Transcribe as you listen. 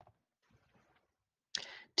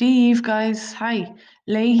Steve, guys, hi.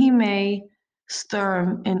 Leahy May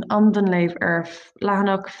Sturm in Amdanleif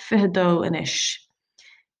Lanok Fihdo Inish.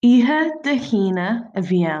 Ihe de Hina a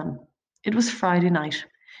Vian. It was Friday night.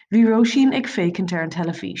 Vi Roisin ag fécinter an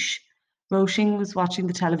telefish. Roisin was watching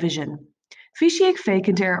the television. Fishi ag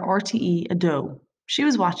fécinter RTE a do. She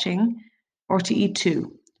was watching RTE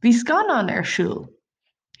 2. Vi scan on shul.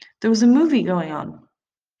 There was a movie going on.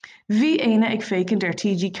 Vi Aina ag fécinter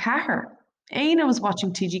TG Cahar. Aina was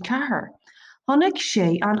watching TG Cahar. Honnig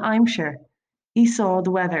sé an aimsir. He saw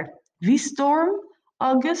the weather. Vi storm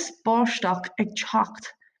agus báisteach ag teacht.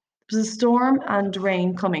 There was a storm and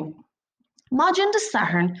rain coming. Majin de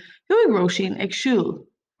Saturn, who ag Roisin ag shul.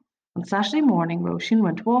 On Saturday morning, Roisin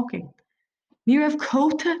went walking. Ní raibh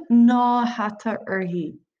cóta ná hata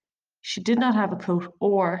urhi. She did not have a coat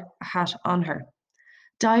or a hat on her.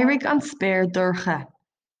 Dairig an spare durcha.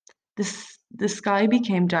 The sky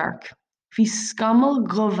became dark. Bhí scamal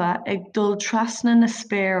guva ag dul trasna na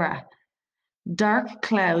spéire. Dark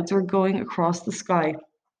clouds were going across the sky.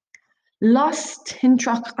 Las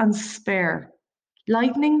tintrach an spare.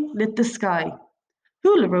 Lightning lit the sky.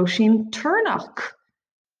 Hula Roisin turnach.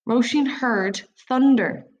 Roisin heard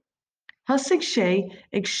thunder. Husig sé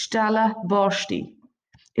ag stella báistí.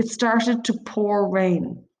 It started to pour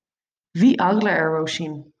rain. Bhí agla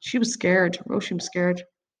Roisin. She was scared. Roisin was scared.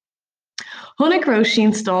 Hunnig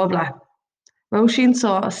Roisin stabla. Roisin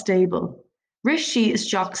saw a stable. Rishi is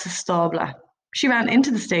Jock's stabla. She ran into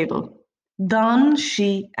the stable. Don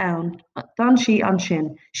she an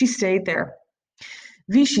shin. She stayed there.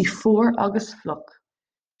 Vi she for agus fluck.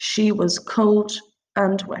 She was cold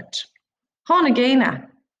and wet. Hána Aina.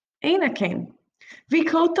 Aina came. Vi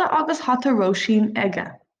cota agus hata Roisin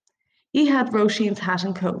ega. He had Roisin's hat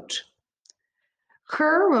and coat.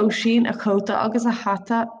 Chur Roisin a cota agus a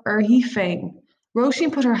hata he féin.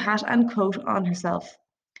 Roisin put her hat and coat on herself.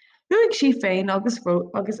 Ruig she féin agus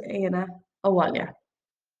Aina a walya.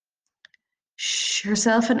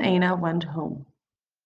 Herself and Aina went home.